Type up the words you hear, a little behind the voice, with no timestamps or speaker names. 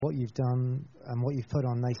what you've done and what you've put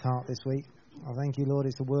on Nate's heart this week. I thank you, Lord,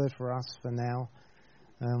 it's a word for us for now.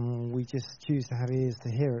 We just choose to have ears to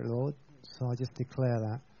hear it, Lord. So I just declare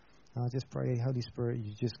that. And I just pray, Holy Spirit,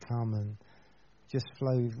 you just come and just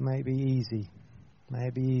flow. May it be easy. May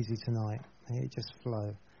it be easy tonight. May it just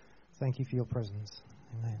flow. Thank you for your presence.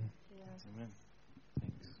 Amen. Yeah. Amen.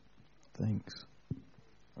 Thanks.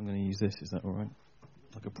 I'm going to use this. Is that all right?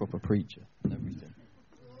 Like a proper preacher and everything.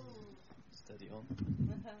 Steady on.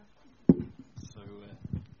 So,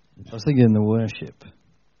 I was thinking in the worship.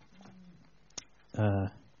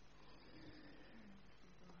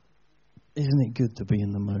 Isn't it good to be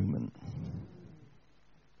in the moment?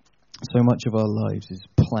 So much of our lives is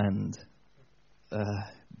planned.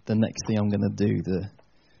 The next thing I'm going to do, the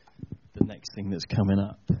next thing that's coming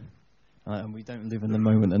up. And we don't live in the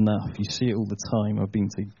moment enough. You see it all the time. I've been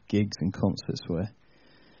to gigs and concerts where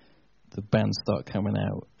the bands start coming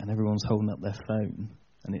out and everyone's holding up their phone.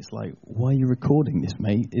 And it's like, why are you recording this,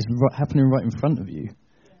 mate? It's happening right in front of you.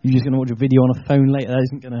 You're just going to watch a video on a phone later.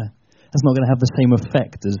 That's not going to have the same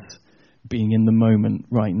effect as being in the moment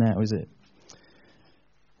right now, is it?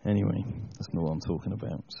 Anyway, that's not what I'm talking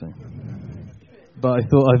about. So, but I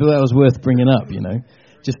thought that was worth bringing up,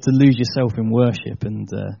 just to lose yourself in worship and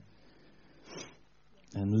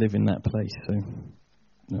live in that place. So,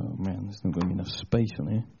 oh man, there's not going to be enough space on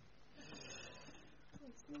here.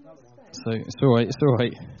 So it's all right.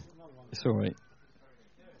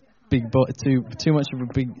 Too much of a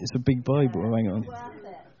big. It's a big Bible. Hang on.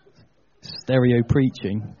 Stereo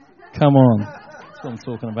preaching. Come on. That's what I'm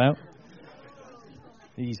talking about.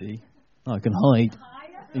 Easy. I can hide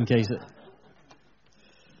in case it.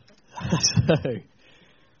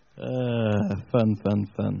 Fun.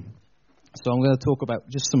 So I'm going to talk about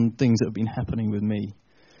just some things that have been happening with me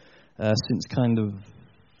since kind of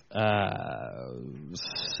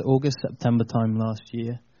August, September time last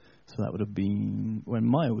year. So that would have been when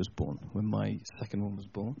Maya was born, when my second one was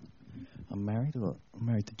born. I'm married. I'm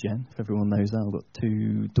married to Jen, if everyone knows that. I've got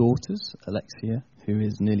 2 daughters, Alexia, who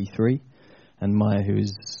is nearly 3, and Maya, who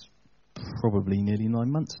is probably nearly 9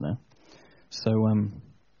 months now. So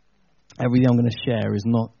everything I'm going to share is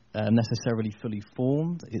not necessarily fully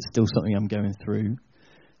formed. It's still something I'm going through.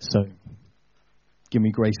 So give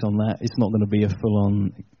me grace on that. It's not going to be a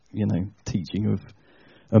full-on, teaching of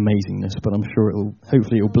amazingness, but I'm sure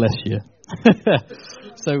hopefully it'll bless you.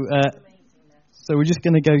 So we're just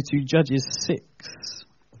going to go to Judges 6.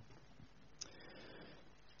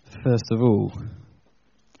 First of all,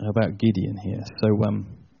 about Gideon here. So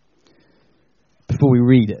before we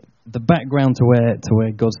read it, the background to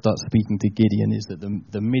where God starts speaking to Gideon is that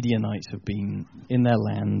the Midianites have been in their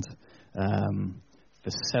land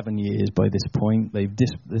for 7 years by this point. They've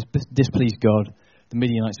displeased God. The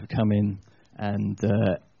Midianites have come in, and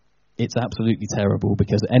it's absolutely terrible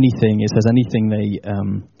because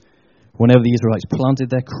whenever the Israelites planted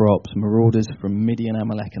their crops, marauders from Midian,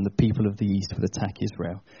 Amalek, and the people of the east would attack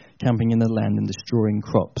Israel. Camping in the land and destroying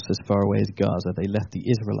crops as far away as Gaza, they left the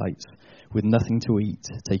Israelites with nothing to eat,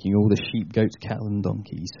 taking all the sheep, goats, cattle, and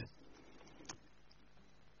donkeys.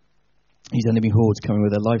 These enemy hordes coming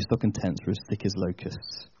with their livestock and tents were as thick as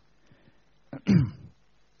locusts.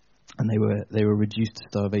 And they were reduced to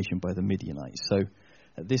starvation by the Midianites. So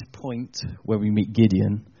at this point, where we meet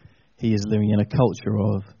Gideon, he is living in a culture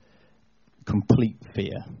of complete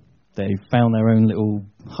fear. They've found their own little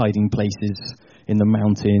hiding places in the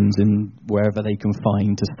mountains and wherever they can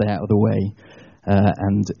find to stay out of the way.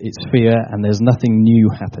 And it's fear, and there's nothing new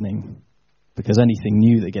happening, because anything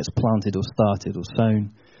new that gets planted or started or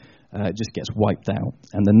sown just gets wiped out.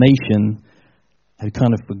 And the nation had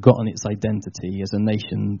kind of forgotten its identity as a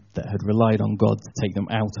nation that had relied on God to take them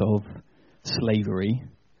out of slavery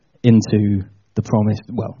into the promised,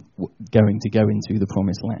 going into the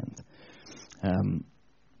promised land.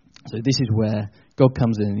 So this is where God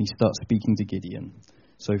comes in and he starts speaking to Gideon.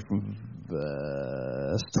 So from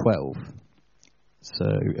verse 12. So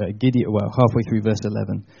Gideon, halfway through verse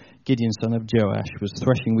 11, Gideon, son of Joash, was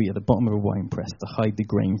threshing wheat at the bottom of a winepress to hide the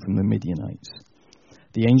grain from the Midianites.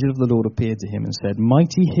 The angel of the Lord appeared to him and said,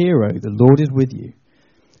 "Mighty hero, the Lord is with you."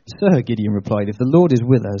 "Sir," Gideon replied, "if the Lord is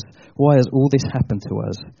with us, why has all this happened to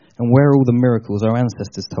us? And where are all the miracles our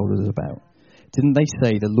ancestors told us about? Didn't they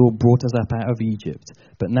say the Lord brought us up out of Egypt,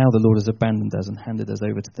 but now the Lord has abandoned us and handed us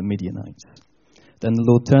over to the Midianites?" Then the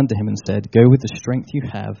Lord turned to him and said, "Go with the strength you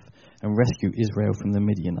have and rescue Israel from the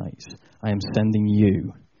Midianites. I am sending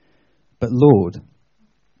you." "But Lord,"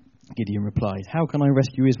 Gideon replied, "how can I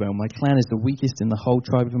rescue Israel? My clan is the weakest in the whole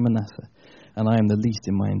tribe of Manasseh, and I am the least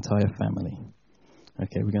in my entire family."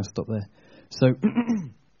 Okay, we're going to stop there. So,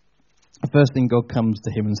 the first thing God comes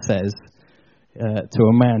to him and says to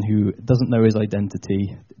a man who doesn't know his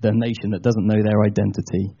identity, the nation that doesn't know their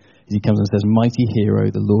identity. He comes and says, "Mighty hero,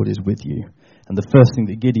 the Lord is with you." And the first thing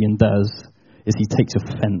that Gideon does is he takes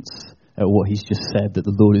offense at what he's just said, that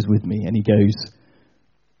the Lord is with me. And he goes,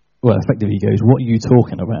 effectively he goes, "What are you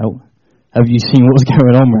talking about? Have you seen what's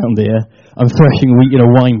going on around here? I'm threshing wheat in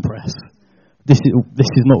a wine press. This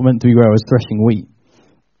is not meant to be where I was threshing wheat."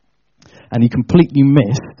 And he completely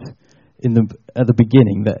missed at the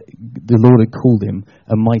beginning that the Lord had called him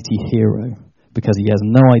a mighty hero, because he has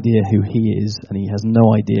no idea who he is and he has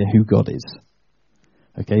no idea who God is.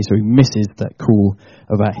 Okay, so he misses that call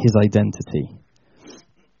about his identity.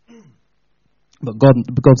 But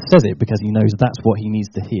God says it because he knows that's what he needs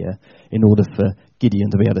to hear in order for Gideon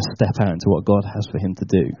to be able to step out into what God has for him to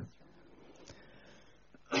do.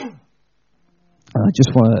 And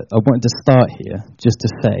I wanted to start here just to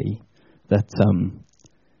say that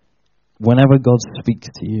whenever God speaks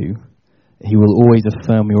to you, he will always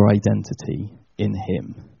affirm your identity in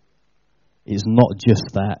him. It's not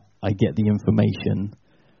just that I get the information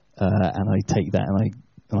and I take that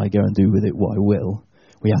and I go and do with it what I will.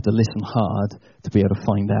 We have to listen hard to be able to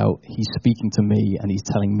find out he's speaking to me and he's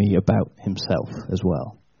telling me about himself as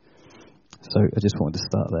well. So I just wanted to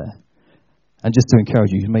start there. And just to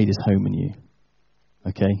encourage you, he's made his home in you.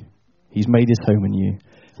 Okay? He's made his home in you.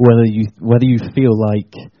 Whether you feel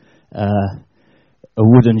like a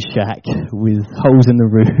wooden shack with holes in the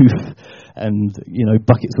roof and,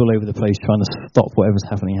 buckets all over the place trying to stop whatever's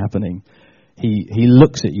happening. He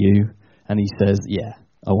looks at you and he says, "Yeah,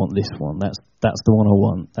 I want this one. That's the one I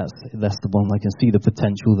want. That's the one I can see the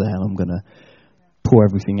potential there, and I'm going to pour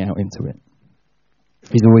everything out into it."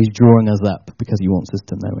 He's always drawing us up because he wants us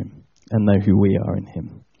to know him and know who we are in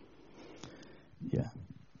him. Yeah.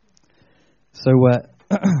 So,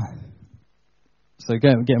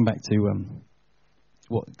 getting back to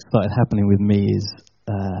what started happening with me is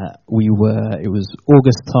it was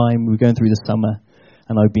August time. We were going through the summer,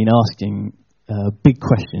 and I've been asking big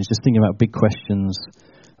questions, just thinking about big questions.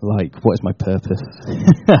 Like, what is my purpose?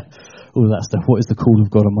 All that stuff. What is the call of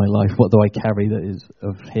God in my life? What do I carry that is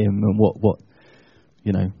of him? And what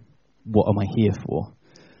am I here for?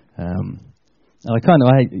 And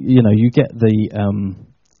you get the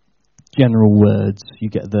general words. You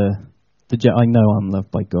get I know I'm loved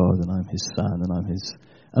by God and I'm his son and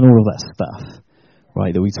and all of that stuff,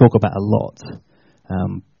 right? That we talk about a lot.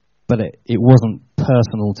 But it wasn't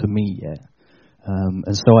personal to me yet.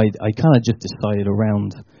 And so I kind of just decided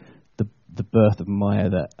around the birth of Maya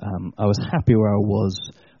that I was happy where I was.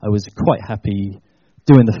 I was quite happy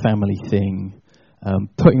doing the family thing,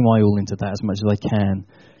 putting my all into that as much as I can,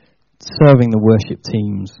 serving the worship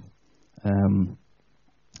teams,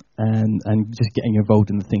 and just getting involved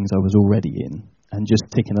in the things I was already in, and just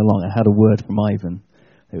ticking along. I had a word from Ivan.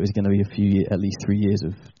 It was going to be at least 3 years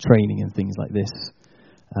of training and things like this.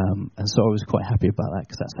 And so I was quite happy about that,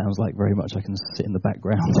 because that sounds like very much I can sit in the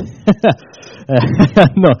background,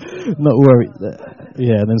 not worry.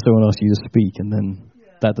 And then someone asks you to speak, and then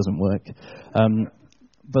that doesn't work.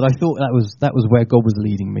 But I thought that was where God was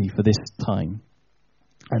leading me for this time.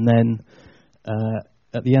 And then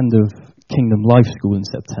at the end of Kingdom Life School in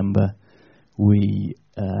September,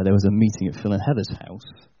 there was a meeting at Phil and Heather's house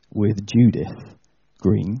with Judith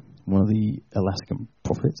Green, one of the Alaskan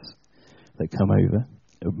prophets that come over.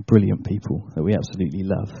 Brilliant people that we absolutely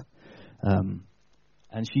love,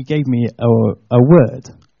 and she gave me a word,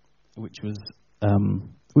 which was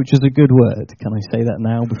a good word. Can I say that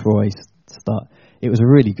now before I start? It was a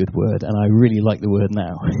really good word, and I really like the word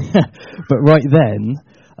now. But right then,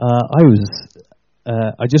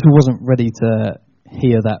 I just wasn't ready to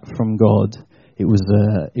hear that from God.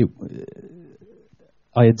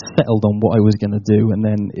 I had settled on what I was going to do, and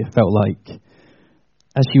then it felt like,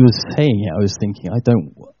 as she was saying it, I was thinking, I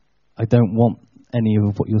don't want any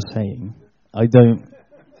of what you're saying. I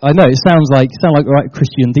know it sounds like right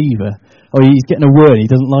Christian diva. Oh, he's getting a word, he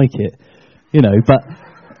doesn't like it, But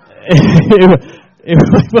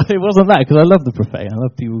it wasn't that, because I love the prophetic. I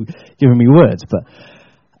love people giving me words, but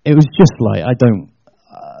it was just like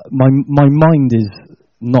my mind is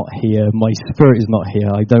not here, my spirit is not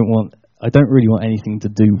here. I don't really want anything to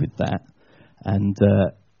do with that, and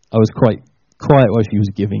I was quite quiet while she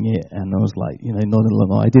was giving it, and I was like, nodding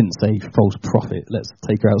along. I didn't say false prophet, let's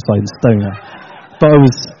take her outside and stone her. But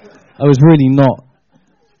I was really not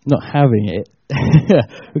having it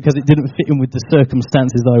because it didn't fit in with the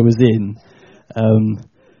circumstances I was in. And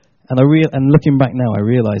looking back now, I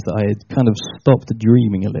realised that I had kind of stopped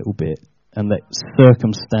dreaming a little bit, and that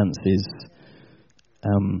circumstances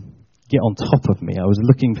get on top of me. I was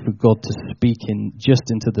looking for God to speak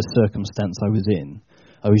into the circumstance I was in.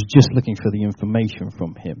 I was just looking for the information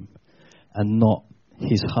from him and not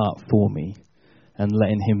his heart for me and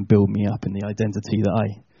letting him build me up in the identity that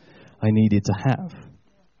I needed to have.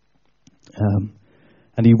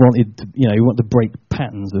 And he wanted to break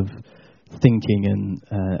patterns of thinking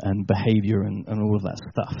and behaviour and all of that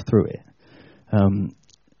stuff through it. And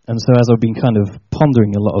so as I've been kind of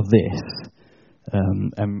pondering a lot of this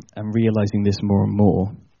and realising this more and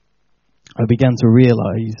more, I began to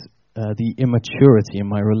realise the immaturity in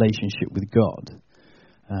my relationship with God,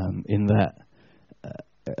 in that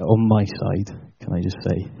on my side, can I just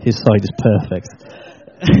say, his side is perfect.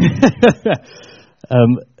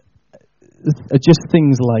 Just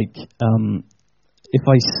things like if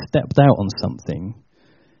I stepped out on something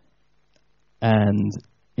and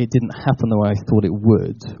it didn't happen the way I thought it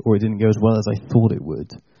would, or it didn't go as well as I thought it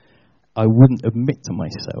would, I wouldn't admit to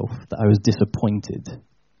myself that I was disappointed.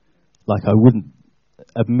 Like I wouldn't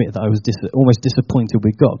admit that I was almost disappointed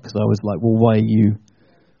with God, because I was like, well, why are you...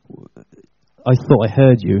 I thought I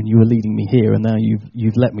heard you and you were leading me here, and now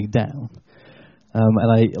you've let me down.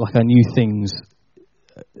 And I knew things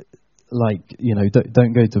like,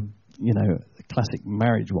 don't go to, the classic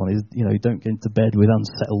marriage one is, don't go into bed with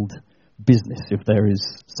unsettled business. If there is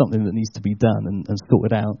something that needs to be done and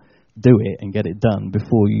sorted out, do it and get it done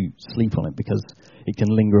before you sleep on it, because it can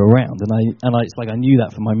linger around. And it's like I knew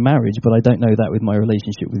that for my marriage, but I don't know that with my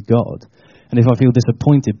relationship with God. And if I feel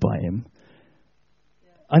disappointed by him,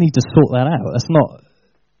 I need to sort that out.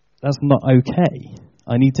 That's not okay.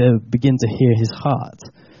 I need to begin to hear his heart.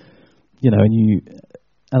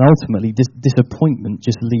 And ultimately disappointment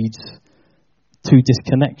just leads to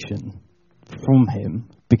disconnection from him,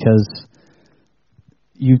 because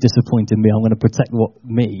you've disappointed me. I'm going to protect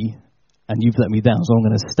me, and you've let me down, so I'm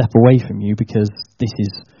going to step away from you because this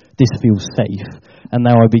feels safe. And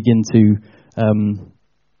now I begin to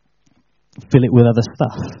fill it with other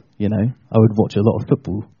stuff. I would watch a lot of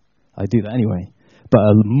football. I do that anyway, but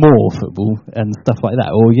more football and stuff like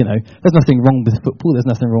that. Or there's nothing wrong with football. There's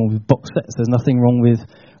nothing wrong with box sets. There's nothing wrong with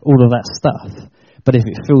all of that stuff. But if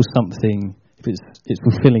it fills something, if it's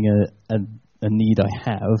fulfilling a need I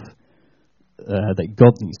have that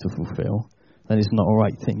God needs to fulfill, then it's not a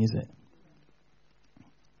right thing, is it?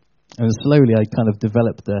 And slowly I kind of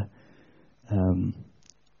developed a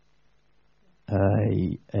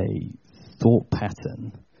thought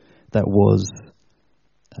pattern that was,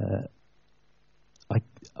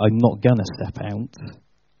 I'm not going to step out,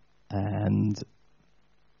 and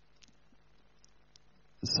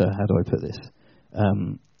so how do I put this?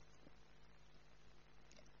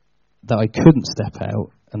 That I couldn't step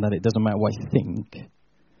out, and that it doesn't matter what I think,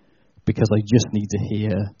 because I just need to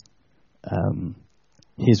hear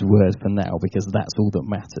his word for now, because that's all that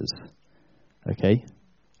matters. Okay?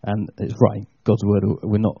 And it's right, God's word.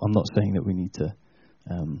 I'm not saying that we need to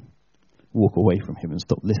walk away from him and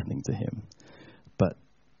stop listening to him. But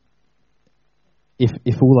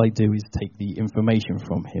if all I do is take the information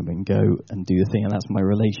from him and go and do the thing, and that's my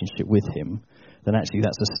relationship with him, then actually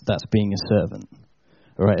that's being a servant.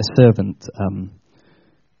 All right, a servant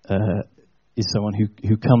is someone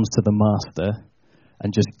who comes to the master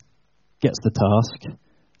and just gets the task,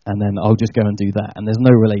 and then I'll just go and do that. And there's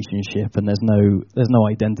no relationship, and there's no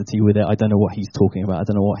identity with it. I don't know what he's talking about. I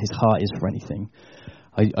don't know what his heart is for anything.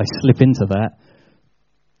 I slip into that.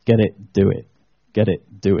 Get it, do it. Get it,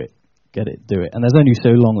 do it. Get it, do it. And there's only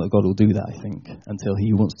so long that God will do that, I think, until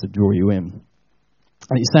he wants to draw you in.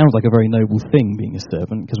 And it sounds like a very noble thing, being a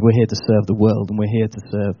servant, because we're here to serve the world, and we're here to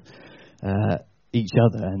serve each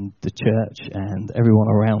other and the church and everyone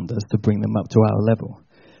around us, to bring them up to our level.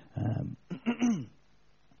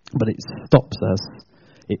 But it stops us.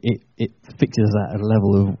 It fixes us at a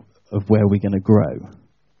level of where we're going to grow.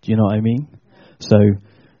 Do you know what I mean? So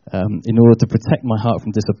in order to protect my heart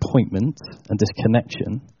from disappointment and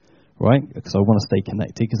disconnection, right, because I want to stay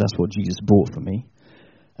connected, because that's what Jesus brought for me,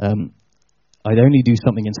 I'd only do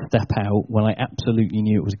something and step out when I absolutely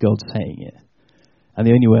knew it was God saying it. And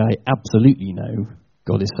the only way I absolutely know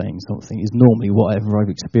God is saying something is normally whatever I've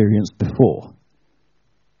experienced before.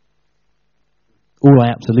 All I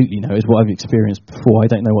absolutely know is what I've experienced before. I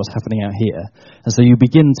don't know what's happening out here. And so you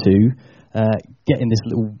begin to get in this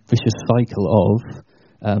little vicious cycle of,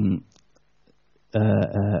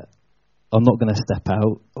 I'm not going to step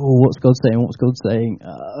out. Oh, what's God saying? What's God saying?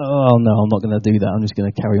 Oh, no, I'm not going to do that. I'm just going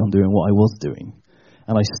to carry on doing what I was doing.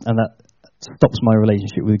 And that stops my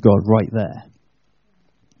relationship with God right there.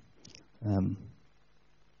 And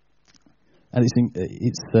it's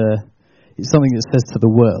something that says to the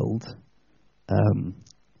world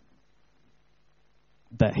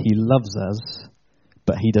that he loves us,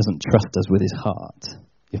 but he doesn't trust us with his heart,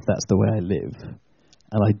 if that's the way I live.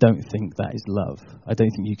 And I don't think that is love. I don't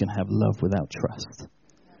think you can have love without trust.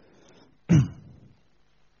 Because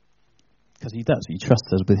he does. He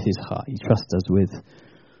trusts us with his heart. He trusts us with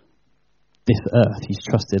this earth. He's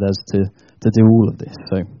trusted us to do all of this.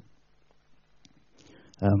 So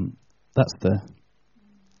that's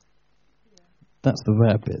the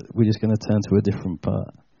verb bit. We're just going to turn to a different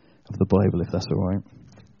part of the Bible, if that's all right.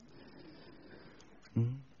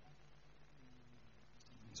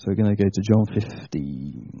 So we're going to go to John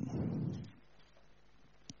 15.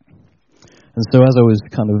 And so as I was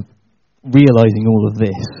kind of realizing all of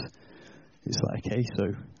this, it's like, okay,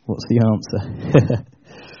 so what's the answer?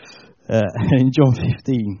 In John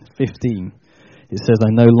 15, it says, I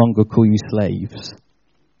no longer call you slaves.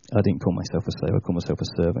 I didn't call myself a slave, I call myself a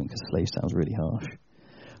servant, because slave sounds really harsh.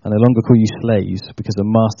 I no longer call you slaves, because the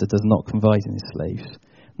master does not confide in his slaves.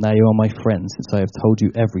 Now you are my friends, since I have told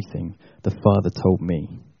you everything the Father told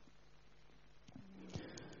me.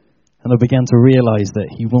 And I began to realize that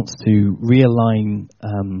he wants to realign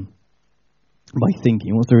my thinking,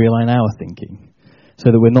 he wants to realign our thinking, so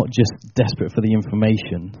that we're not just desperate for the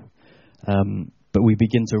information, but we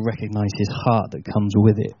begin to recognize his heart that comes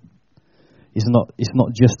with it. It's not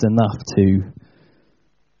just enough to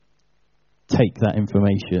take that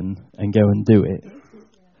information and go and do it.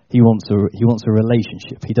 He wants a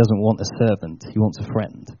relationship. He doesn't want a servant. He wants a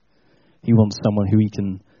friend. He wants someone who he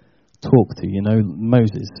can talk to. You know,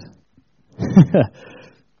 Moses.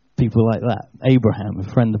 People like that. Abraham, a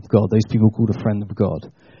friend of God. Those people called a friend of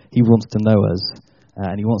God. He wants to know us,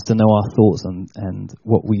 and he wants to know our thoughts and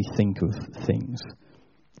what we think of things,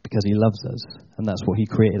 because he loves us, and that's what he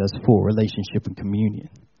created us for, relationship and communion.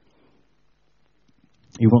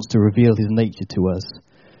 He wants to reveal his nature to us,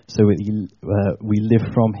 so that we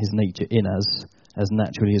live from his nature in us as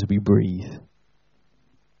naturally as we breathe.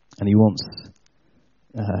 And he wants,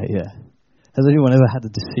 Has anyone ever had a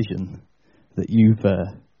decision that you've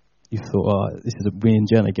thought, me and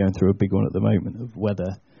Jen are going through a big one at the moment, of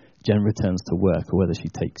whether Jen returns to work or whether she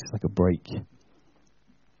takes like a break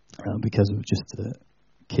because of just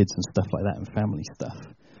kids and stuff like that and family stuff.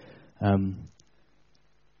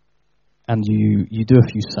 And you do a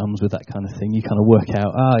few sums with that kind of thing. You kind of work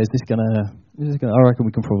out, is this gonna? I reckon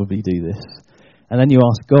we can probably do this. And then you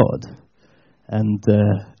ask God, and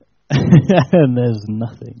and there's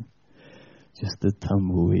nothing, just a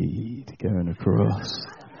tumbleweed going across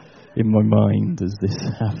in my mind as this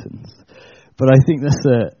happens. But I think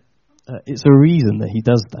it's a reason that he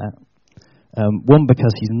does that. One,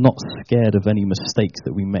 because he's not scared of any mistakes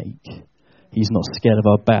that we make. He's not scared of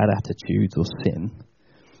our bad attitudes or sin.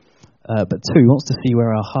 But two, he wants to see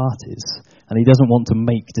where our heart is, and he doesn't want to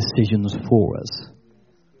make decisions for us.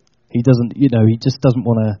 He just doesn't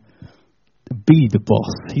want to be the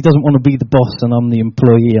boss. He doesn't want to be the boss and I'm the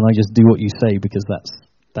employee and I just do what you say because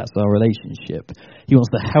that's our relationship. He wants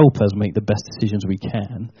to help us make the best decisions we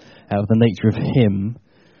can out of the nature of him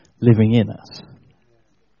living in us.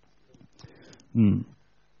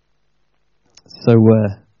 So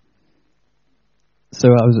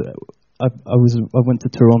I went to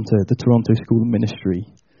Toronto, the Toronto School of Ministry,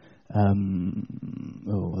 a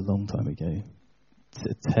long time ago,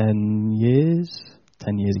 10 years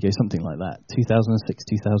ago, something like that, 2006,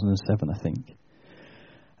 2007, I think.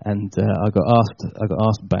 And I got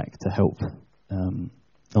asked back to help on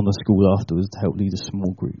the school afterwards to help lead a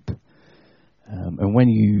small group. And when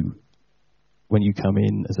you come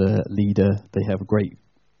in as a leader, they have great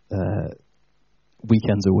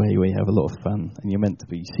weekends away where you have a lot of fun, and you're meant to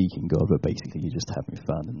be seeking God, but basically you're just having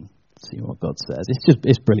fun and seeing what God says.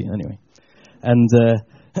 It's brilliant anyway. And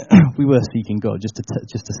we were seeking God, just to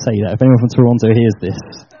say that. If anyone from Toronto hears this,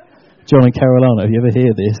 John and Carolina, if you ever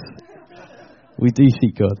hear this, we do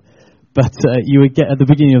seek God. But you would get, at the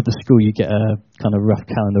beginning of the school, you get a kind of rough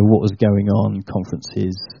calendar of what was going on,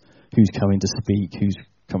 conferences, who's coming to speak, who's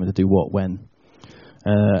coming to do what, when.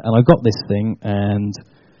 And I got this thing, and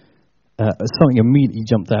something immediately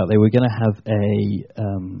jumped out. They were going to have a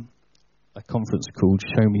conference called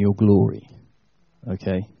Show Me Your Glory.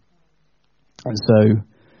 Okay? And so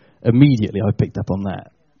immediately I picked up on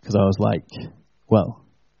that, because I was like, well,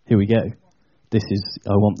 here we go.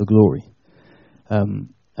 I want the glory.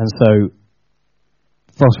 And so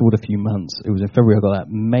fast forward a few months, it was in February I got that.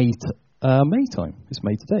 May time. It's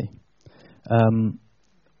May today.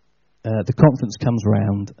 The conference comes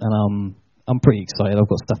around, and I'm pretty excited. I've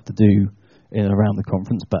got stuff to do in and around the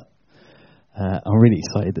conference, but I'm really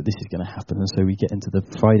excited that this is going to happen. And so we get into the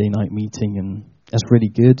Friday night meeting, and that's really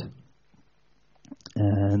good.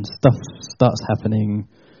 And stuff starts happening,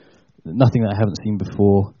 nothing that I haven't seen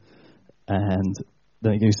before. And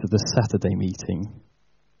then it goes to the Saturday meeting,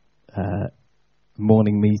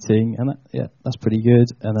 morning meeting, and that's pretty good.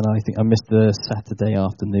 And then I think I missed the Saturday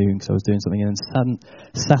afternoon because I was doing something. And then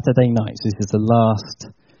Saturday night, so this is the last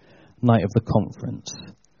night of the conference,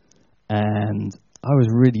 and I was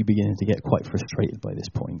really beginning to get quite frustrated by this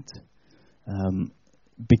point,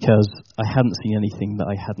 because I hadn't seen anything that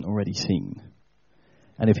I hadn't already seen.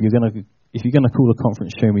 And if you're gonna call a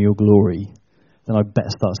conference "Show Me Your Glory," then I better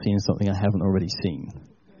start seeing something I haven't already seen,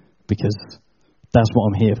 because that's what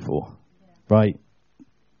I'm here for, right?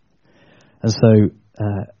 And so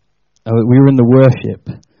we were in the worship,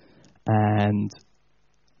 and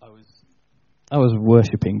I was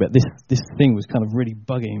worshipping, but this thing was kind of really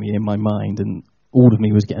bugging me in my mind, and all of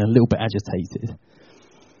me was getting a little bit agitated.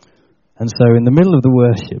 And so in the middle of the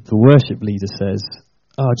worship leader says,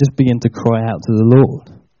 just begin to cry out to the Lord.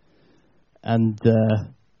 And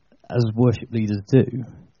as worship leaders do.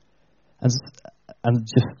 And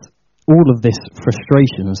just all of this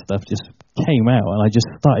frustration and stuff just came out, and I just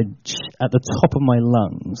started at the top of my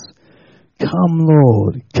lungs, "Come,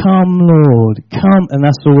 Lord, come, Lord, come." And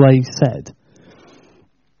that's all I said.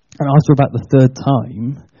 And after about the third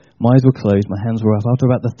time, my eyes were closed, my hands were up. After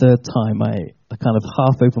about the third time, I kind of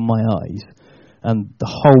half opened my eyes, and the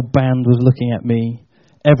whole band was looking at me.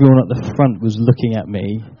 Everyone at the front was looking at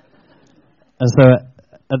me. And so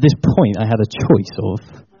at this point, I had a choice of,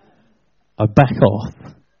 I back off,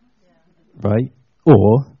 right?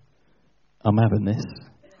 Or, I'm having this.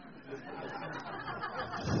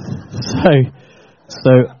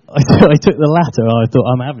 So I took the latter, and I thought,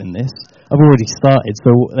 I'm having this. I've already started,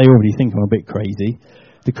 so they already think I'm a bit crazy.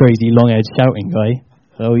 The crazy long-haired shouting guy.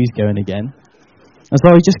 Oh, he's going again. And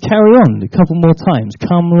so I just carry on a couple more times.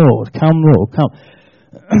 "Come, Lord, come, Lord, come."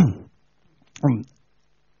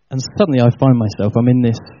 And suddenly I find myself, I'm in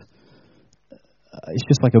this, it's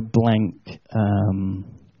just like a blank,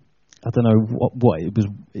 I don't know what it was.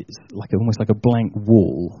 It's like almost like a blank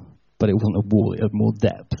wall, but it wasn't a wall, it had more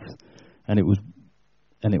depth. And it was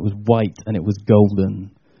white, and it was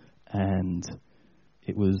golden, and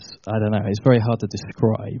it was, I don't know, it's very hard to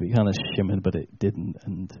describe. It kind of shimmered, but it didn't.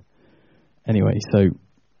 And anyway,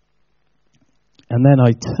 and then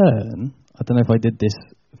I turn, I don't know if I did this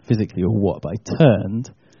physically or what, but I turned,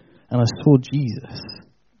 and I saw Jesus,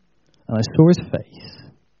 and I saw his face,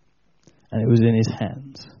 and it was in his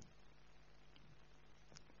hands.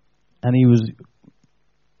 And he was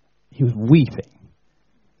weeping,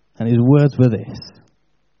 and his words were this: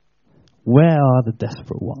 "Where are the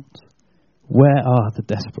desperate ones? Where are the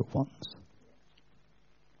desperate ones?"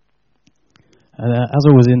 And as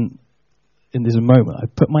I was in this moment, I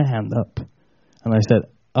put my hand up, and I said,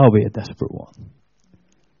 "I'll be a desperate one."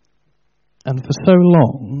 And for so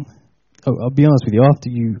long, I'll be honest with you, after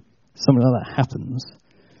something like that happens,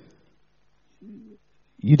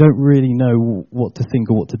 you don't really know what to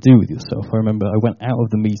think or what to do with yourself. I remember I went out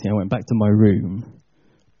of the meeting, I went back to my room,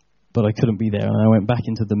 but I couldn't be there, and I went back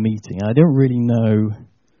into the meeting. I didn't really know.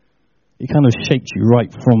 It kind of shakes you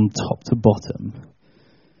right from top to bottom,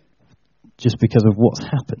 just because of what's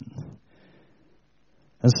happened.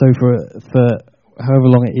 And so for however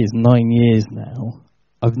long it is, 9 years now,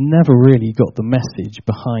 I've never really got the message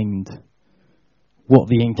behind what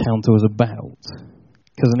the encounter was about.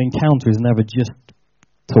 Because an encounter is never just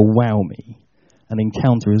to wow me. An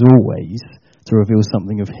encounter is always to reveal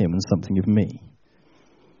something of him and something of me.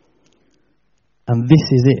 And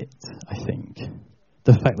this is it, I think.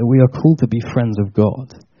 The fact that we are called to be friends of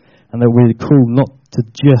God, and that we're called not to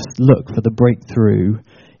just look for the breakthrough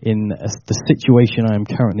in the situation I am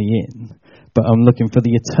currently in, but I'm looking for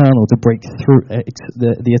the eternal to break through,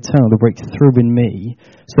 the eternal to break through in me,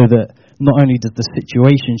 so that not only does the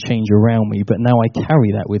situation change around me, but now I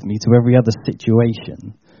carry that with me to every other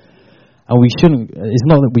situation. And we shouldn't. It's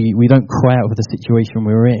not that we don't cry out for the situation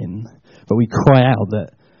we're in, but we cry out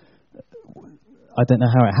that, I don't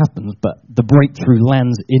know how it happens, but the breakthrough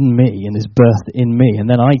lands in me and is birthed in me, and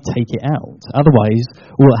then I take it out. Otherwise,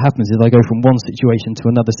 all that happens is I go from one situation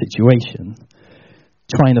to another situation,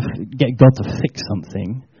 trying to get God to fix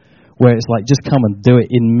something, where it's like, just come and do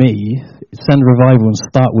it in me, send revival and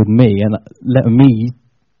start with me, and let me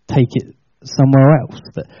take it somewhere else.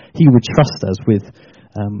 That he would trust us with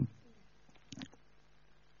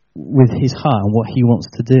his heart and what he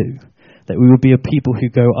wants to do. That we would be a people who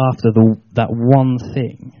go after that one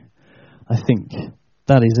thing. I think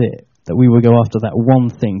that is it. That we will go after that one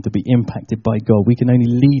thing to be impacted by God. We can only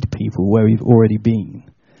lead people where we've already been.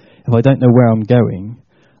 If I don't know where I'm going,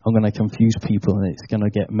 I'm going to confuse people and it's going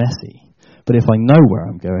to get messy. But if I know where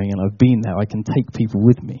I'm going and I've been there, I can take people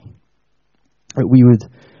with me. That we would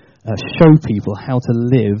show people how to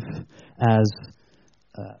live as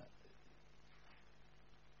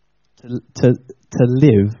to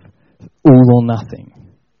live all or nothing.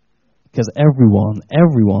 Because everyone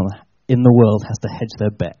in the world has to hedge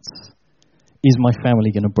their bets. Is my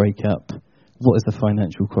family going to break up? What is the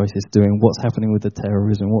financial crisis doing? What's happening with the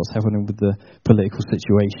terrorism? What's happening with the political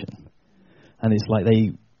situation? And it's like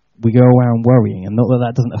we go around worrying, and not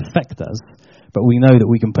that doesn't affect us, but we know that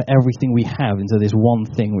we can put everything we have into this one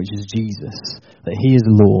thing, which is Jesus, that he is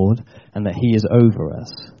Lord and that he is over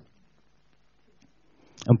us.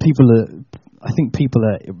 And I think people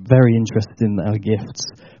are very interested in our gifts,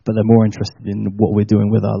 but they're more interested in what we're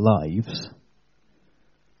doing with our lives.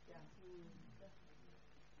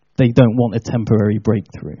 They don't want a temporary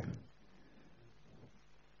breakthrough.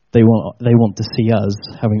 They want to see us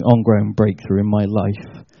having ongoing breakthrough in my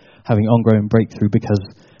life, having ongoing breakthrough because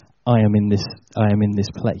I am in this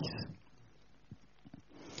place.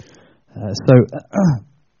 I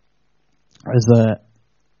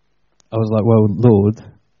was like, well, Lord,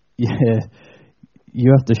 yeah,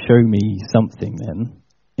 you have to show me something then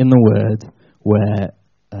in the Word where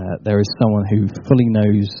there is someone who fully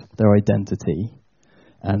knows their identity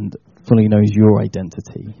and fully knows your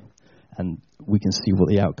identity, and we can see what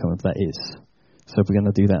the outcome of that is. So we're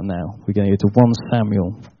going to do that now. We're going to go to 1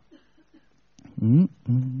 Samuel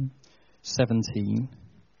 17.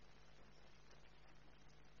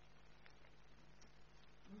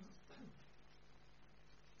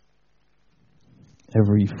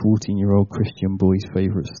 Every 14-year-old Christian boy's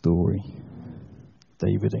favourite story,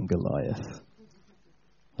 David and Goliath.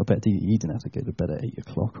 I bet you didn't have to go to bed at 8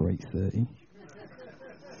 o'clock or 8:30.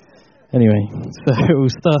 Anyway, so we'll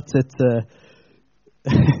start at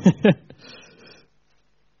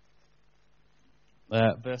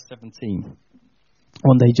verse 17.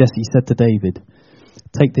 One day Jesse said to David,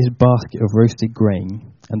 "Take this basket of roasted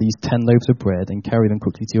grain and these 10 loaves of bread and carry them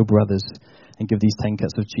quickly to your brothers and give these 10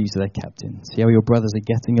 cuts of cheese to their captain. See how your brothers are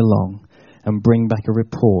getting along and bring back a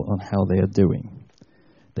report on how they are doing."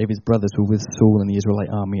 David's brothers were with Saul and the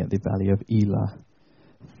Israelite army at the valley of Elah,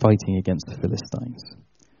 fighting against the Philistines.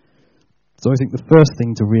 So I think the first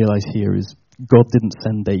thing to realize here is God didn't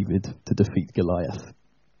send David to defeat Goliath.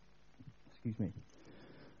 Excuse me.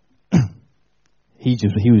 He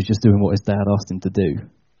was just doing what his dad asked him to do.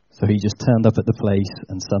 So he just turned up at the place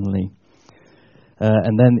and suddenly...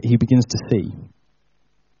 and then he begins to see.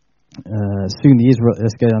 Let's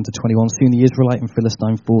go down to 21. Soon the Israelite and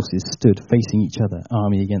Philistine forces stood facing each other,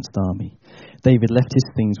 army against army. David left his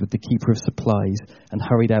things with the keeper of supplies and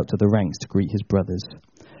hurried out to the ranks to greet his brothers.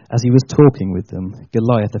 As he was talking with them,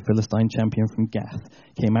 Goliath, the Philistine champion from Gath,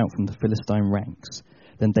 came out from the Philistine ranks.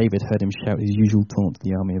 Then David heard him shout his usual taunt to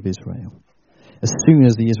the army of Israel. As soon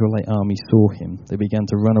as the Israelite army saw him, they began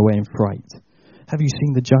to run away in fright. "Have you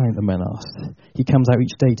seen the giant?" the men asked. "He comes out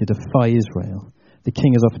each day to defy Israel. The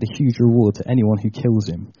king has offered a huge reward to anyone who kills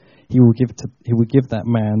him. He will give that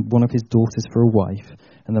man one of his daughters for a wife,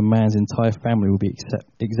 and the man's entire family will be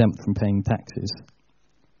exempt from paying taxes."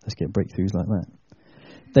 Let's get breakthroughs like that.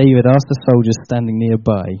 David asked the soldiers standing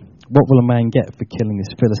nearby, "What will a man get for killing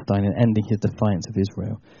this Philistine and ending his defiance of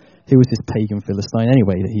Israel? Who is this pagan Philistine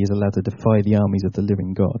anyway that he is allowed to defy the armies of the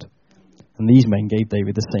living God?" And these men gave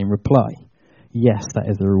David the same reply. Yes, that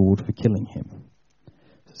is the reward for killing him.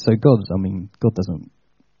 So God doesn't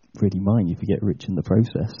really mind if you get rich in the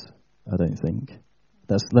process, I don't think.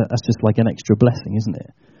 That's just like an extra blessing, isn't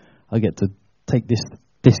it? I get to take this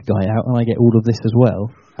guy out and I get all of this as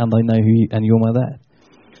well, and I know and you're my dad.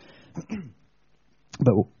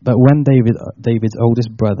 But when David's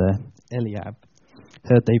oldest brother, Eliab,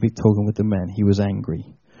 heard David talking with the men, he was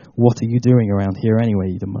angry. "What are you doing around here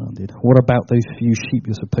anyway?" he demanded. "What about those few sheep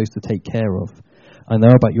you're supposed to take care of? I know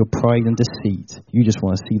about your pride and deceit. You just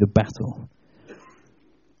want to see the battle."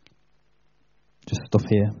 Just stop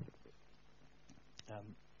here.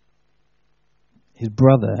 His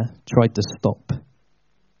brother tried to stop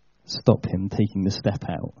him taking the step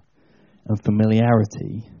out. And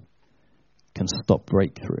familiarity can stop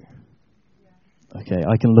breakthrough. Okay,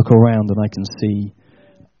 I can look around and I can see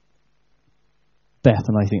Beth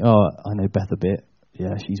and I think, "Oh, I know Beth a bit.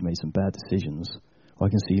 Yeah, she's made some bad decisions." Or I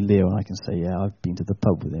can see Leo and I can say, "Yeah, I've been to the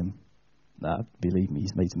pub with him. Nah, believe me,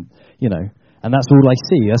 he's made some," and that's all I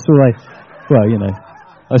see. That's all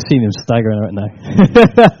I've seen him staggering. No,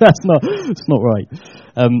 it's not right.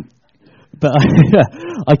 But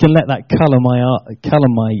I can let that colour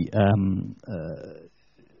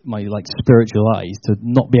my spiritual eyes to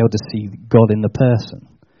not be able to see God in the person.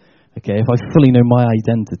 Okay, if I fully know my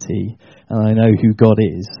identity and I know who God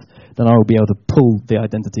is, then I will be able to pull the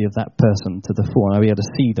identity of that person to the fore, and I'll be able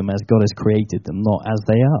to see them as God has created them, not as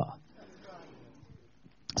they are.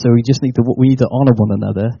 So we need to honour one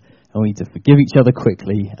another, and we need to forgive each other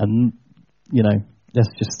quickly, and let's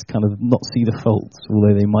just kind of not see the faults,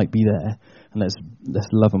 although they might be there, and let's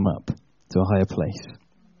love them up to a higher place.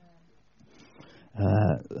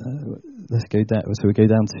 Let's go down. So we go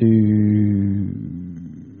down to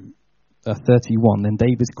 31. Then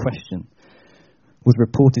David's question was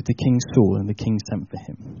reported to King Saul, and the king sent for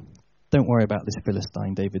him. Don't worry about this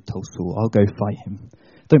Philistine, David told Saul. I'll go fight him.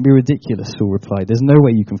 Don't be ridiculous, Saul replied. There's no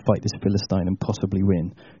way you can fight this Philistine and possibly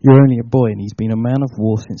win. You're only a boy, and he's been a man of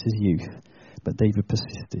war since his youth. But David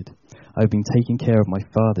persisted. I've been taking care of my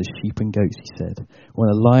father's sheep and goats, he said. When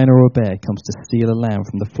a lion or a bear comes to steal a lamb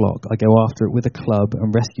from the flock, I go after it with a club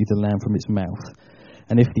and rescue the lamb from its mouth.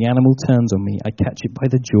 And if the animal turns on me, I catch it by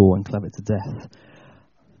the jaw and club it to death.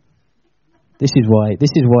 This is why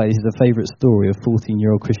this is a favourite story of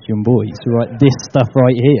 14-year-old Christian boys. Right, this stuff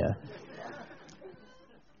right here.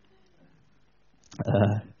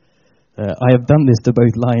 I have done this to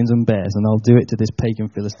both lions and bears, and I'll do it to this pagan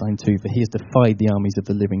Philistine too, for he has defied the armies of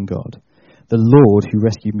the living God. The Lord who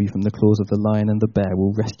rescued me from the claws of the lion and the bear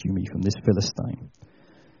will rescue me from this Philistine.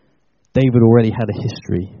 David already had a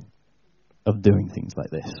history of doing things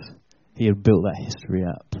like this. He had built that history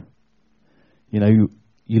up.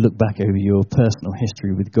 You look back over your personal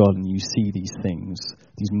history with God and you see these things,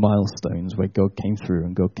 these milestones where God came through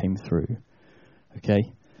and God came through.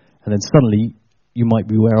 Okay? And then suddenly you might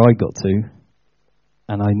be where I got to,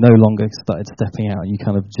 and I no longer started stepping out, and you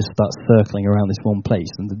kind of just start circling around this one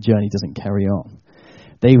place and the journey doesn't carry on.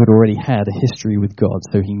 David already had a history with God,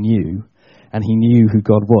 so he knew, and he knew who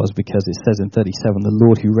God was, because it says in 37, the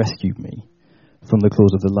Lord who rescued me from the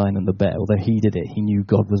claws of the lion and the bear. Although he did it, he knew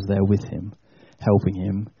God was there with him, helping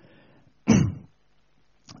him.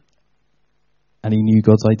 And he knew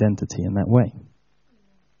God's identity in that way.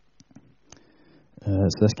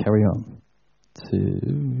 So let's carry on. So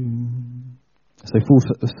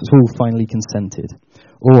Saul finally consented.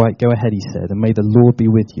 All right, go ahead, he said, and may the Lord be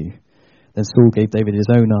with you. Then Saul gave David his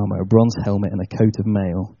own armour, a bronze helmet and a coat of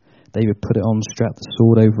mail. David put it on, strapped the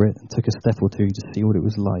sword over it, and took a step or two to see what it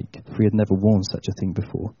was like, for he had never worn such a thing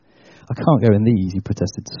before. I can't go in these, he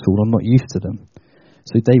protested to Saul. I'm not used to them.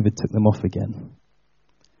 So David took them off again.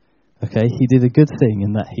 Okay, he did a good thing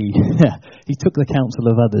in that he took the counsel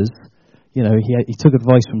of others. He took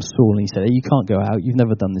advice from Saul, and he said, hey, you can't go out, you've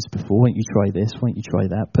never done this before, why don't you try this, why don't you try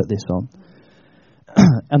that, put this on.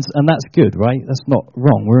 and that's good, right? That's not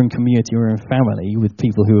wrong. We're in community, we're in family with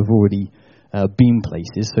people who have already been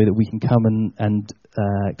places, so that we can come and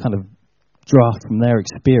kind of draw from their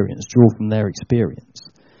experience.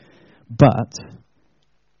 But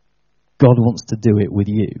God wants to do it with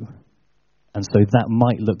you. And so that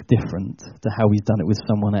might look different to how he's done it with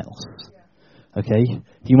someone else. Okay?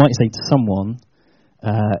 He might say to someone,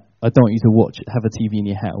 I don't want you to have a TV in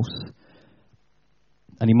your house.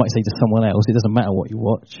 And he might say to someone else, it doesn't matter what you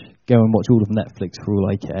watch. Go and watch all of Netflix for all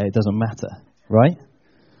I care. It doesn't matter. Right?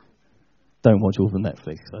 Don't watch all of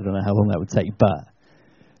Netflix. I don't know how long that would take.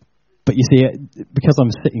 But you see, because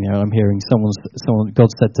I'm sitting there and I'm hearing someone,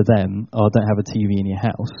 God said to them, don't have a TV in your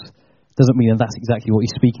house, doesn't mean that's exactly what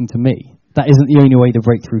he's speaking to me. That isn't the only way the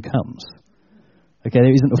breakthrough comes. Okay,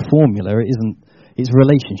 there isn't a formula, it's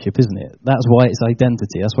relationship, isn't it? That's why it's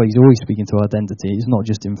identity. That's why he's always speaking to identity. It's not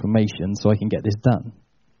just information, so I can get this done.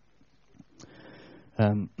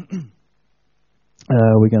 We're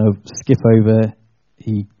going to skip over.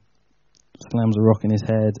 He slams a rock in his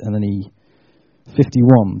head, and then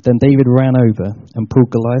 51. Then David ran over and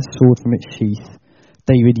pulled Goliath's sword from its sheath.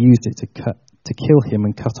 David used it to kill him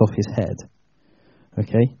and cut off his head.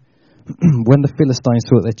 Okay? When the Philistines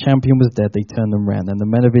saw that their champion was dead, they turned them round, and the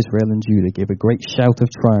men of Israel and Judah gave a great shout of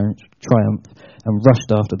triumph and rushed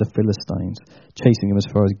after the Philistines, chasing them as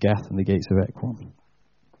far as Gath and the gates of Ekron.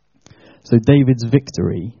 So David's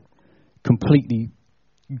victory completely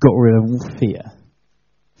got rid of fear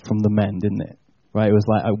from the men, didn't it? Right? It was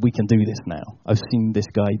like, we can do this now. I've seen this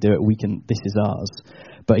guy do it. This is ours.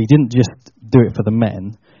 But he didn't just do it for the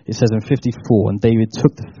men. It says in 54, and David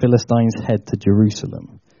took the Philistines' head to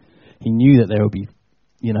Jerusalem. He knew that there would be,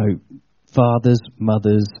 fathers,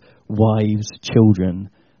 mothers, wives, children.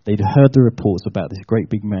 They'd heard the reports about this great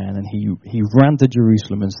big man, and he ran to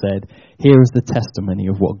Jerusalem and said, here is the testimony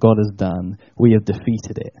of what God has done. We have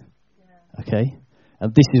defeated it. Yeah. Okay?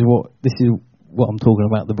 And this is what I'm talking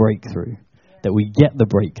about, the breakthrough. Yeah. That we get the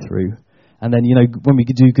breakthrough. And then, when we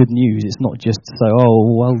do good news, it's not just so,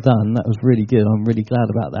 well done, that was really good, I'm really glad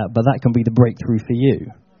about that. But that can be the breakthrough for you.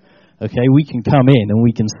 Okay, we can come in and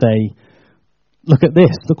we can say, look at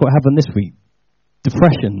this, look what happened this week.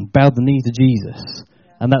 Depression, bowed the knee to Jesus.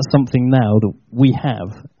 And that's something now that we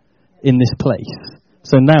have in this place.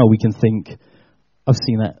 So now we can think, I've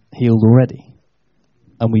seen that healed already.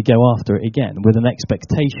 And we go after it again with an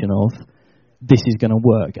expectation of, this is going to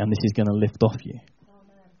work and this is going to lift off you.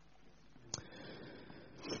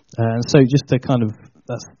 And so just to kind of,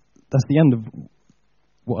 that's the end of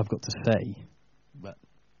what I've got to say. But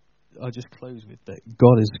I'll just close with that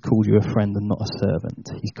God has called you a friend and not a servant.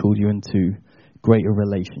 He's called you into greater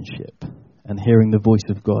relationship. And hearing the voice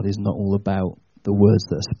of God is not all about the words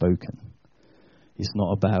that are spoken. It's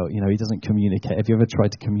not about, he doesn't communicate. Have you ever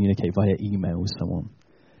tried to communicate via email with someone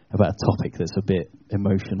about a topic that's a bit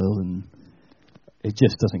emotional, and it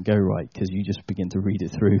just doesn't go right because you just begin to read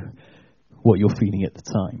it through what you're feeling at the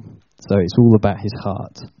time. So it's all about his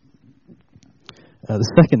heart.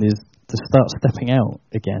 The second is to start stepping out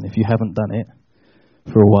again if you haven't done it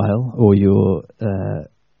for a while, or you're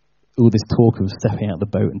all this talk of stepping out the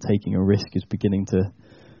boat and taking a risk is beginning to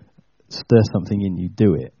stir something in you.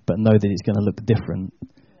 Do it, but know that it's going to look different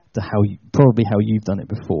to probably how you've done it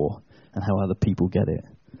before and how other people get it.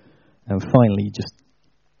 And finally, just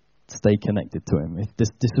stay connected to him. If this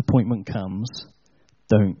disappointment comes,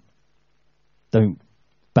 don't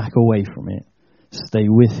back away from it. Stay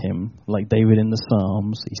with him, like David in the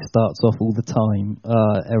Psalms. He starts off all the time,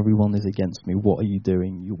 everyone is against me. What are you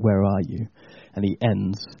doing? Where are you? And he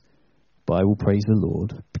ends, but I will praise the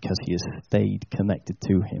Lord because he has stayed connected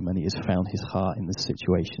to him and he has found his heart in the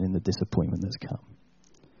situation, in the disappointment that's come.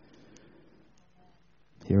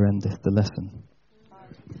 Here endeth the lesson.